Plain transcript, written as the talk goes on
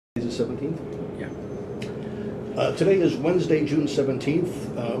Is it 17th? Yeah. Today is Wednesday, June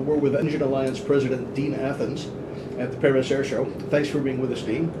 17th. We're with Engine Alliance President Dean Athans at the Paris Air Show. Thanks for being with us,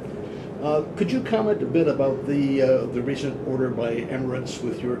 Dean. Could you comment a bit about the recent order by Emirates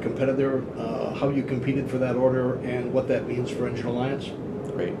with your competitor, how you competed for that order, and what that means for Engine Alliance?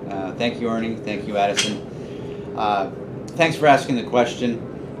 Great. Thank you, Ernie. Thank you, Addison. Thanks for asking the question.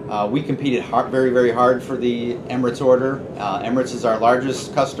 We competed very hard for the Emirates order. Emirates is our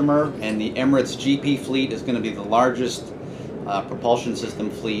largest customer, and the Emirates GP fleet is going to be the largest propulsion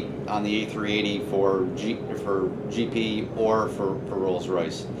system fleet on the A380 for GP or for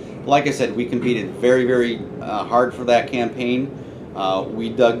Rolls-Royce. Like I said, we competed very hard for that campaign. We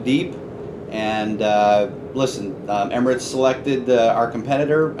dug deep, and listen, Emirates selected our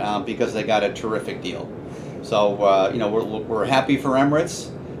competitor because they got a terrific deal. So you know, we're happy for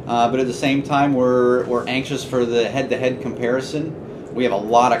Emirates. But at the same time, we're anxious for the head-to-head comparison. We have a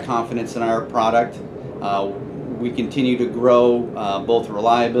lot of confidence in our product. We continue to grow both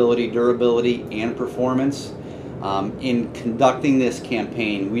reliability, durability, and performance. In conducting this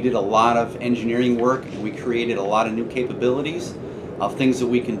campaign, we did a lot of engineering work, and we created a lot of new capabilities of things that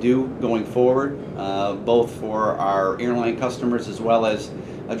we can do going forward, both for our airline customers as well as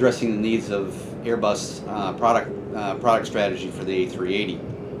addressing the needs of Airbus product strategy for the A380.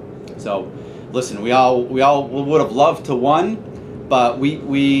 So, listen, we all would have loved to won, but we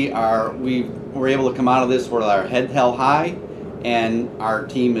were able to come out of this with our head held high, and our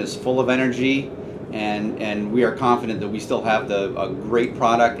team is full of energy, and we are confident that we still have a great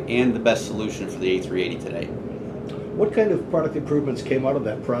product and the best solution for the A380 today. What kind of product improvements came out of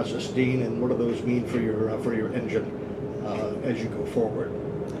that process, Dean, and what do those mean for your engine as you go forward?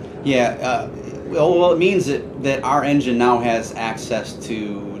 Yeah, well, it means that our engine now has access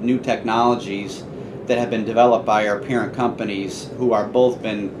to new technologies that have been developed by our parent companies, who are both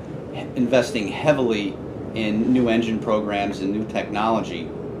been investing heavily in new engine programs and new technology,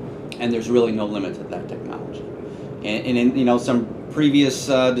 and there's really no limit to that technology. And in some previous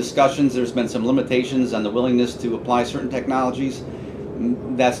discussions, there's been some limitations on the willingness to apply certain technologies.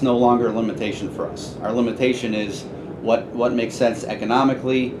 That's no longer a limitation for us. Our limitation is what makes sense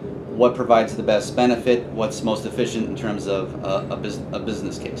economically, what provides the best benefit, what's most efficient in terms of a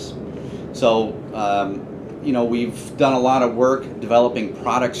business case. So, you know, we've done a lot of work developing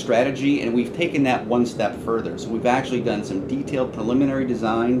product strategy, and we've taken that one step further. So we've actually done some detailed preliminary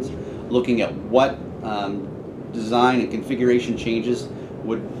designs, looking at what design and configuration changes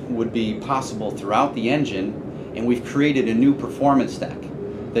would be possible throughout the engine, and we've created a new performance stack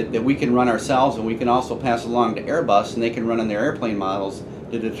that we can run ourselves, and we can also pass along to Airbus, and they can run on their airplane models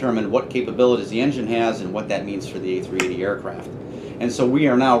to determine what capabilities the engine has and what that means for the A380 aircraft. And so we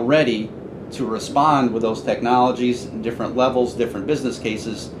are now ready to respond with those technologies, different levels, different business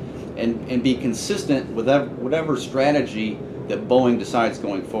cases, and be consistent with whatever strategy that Boeing decides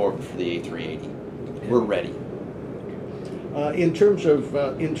going forward for the A380. We're ready. In terms of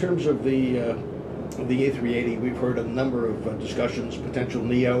the A380, we've heard a number of discussions, potential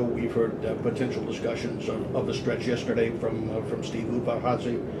NEO. We've heard potential discussions of a stretch yesterday from Steve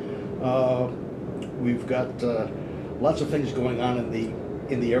Udvar-Hazy. We've got lots of things going on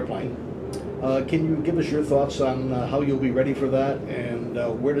in the airplane. Can you give us your thoughts on how you'll be ready for that, and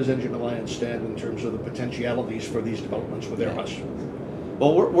where does Engine Alliance stand in terms of the potentialities for these developments with Airbus?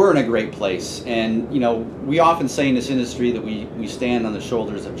 Well, we're in a great place, and you know, we often say in this industry that we stand on the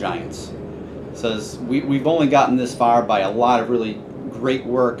shoulders of giants. Says we've only gotten this far by a lot of really great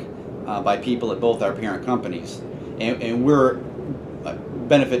work by people at both our parent companies, and we're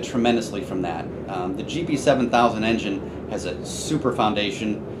benefit tremendously from that. The GP7000 engine has a super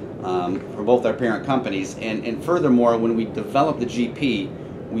foundation for both our parent companies, and furthermore, when we developed the GP,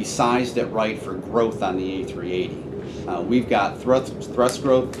 we sized it right for growth on the A380. We've got thrust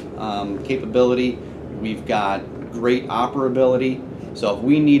growth capability, we've got great operability. So if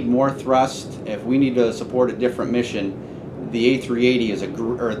we need more thrust, if we need to support a different mission, the A380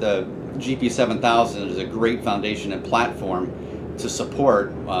 or the GP7000 is a great foundation and platform to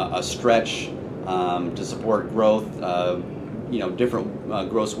support a stretch, to support growth, you know, different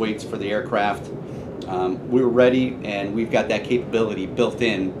gross weights for the aircraft. We're ready, and we've got that capability built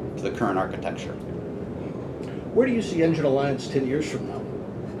in to the current architecture. Where do you see Engine Alliance 10 years from now?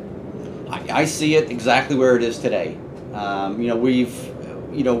 I see it exactly where it is today. You know, we've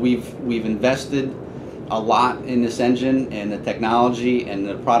invested a lot in this engine and the technology and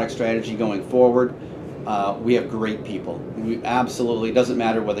the product strategy going forward. We have great people. We absolutely, doesn't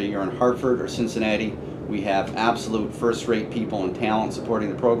matter whether you're in Hartford or Cincinnati, we have absolute first-rate people and talent supporting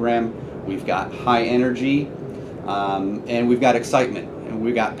the program. We've got high energy, and we've got excitement. And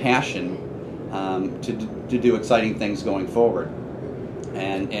we got passion to do exciting things going forward.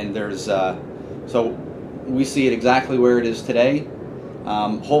 And there's so we see it exactly where it is today.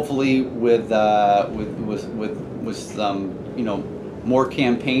 Hopefully with some more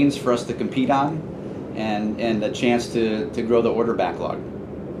campaigns for us to compete on, and a chance to grow the order backlog.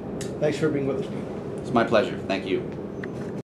 Thanks for being with us, Dean. It's my pleasure. Thank you.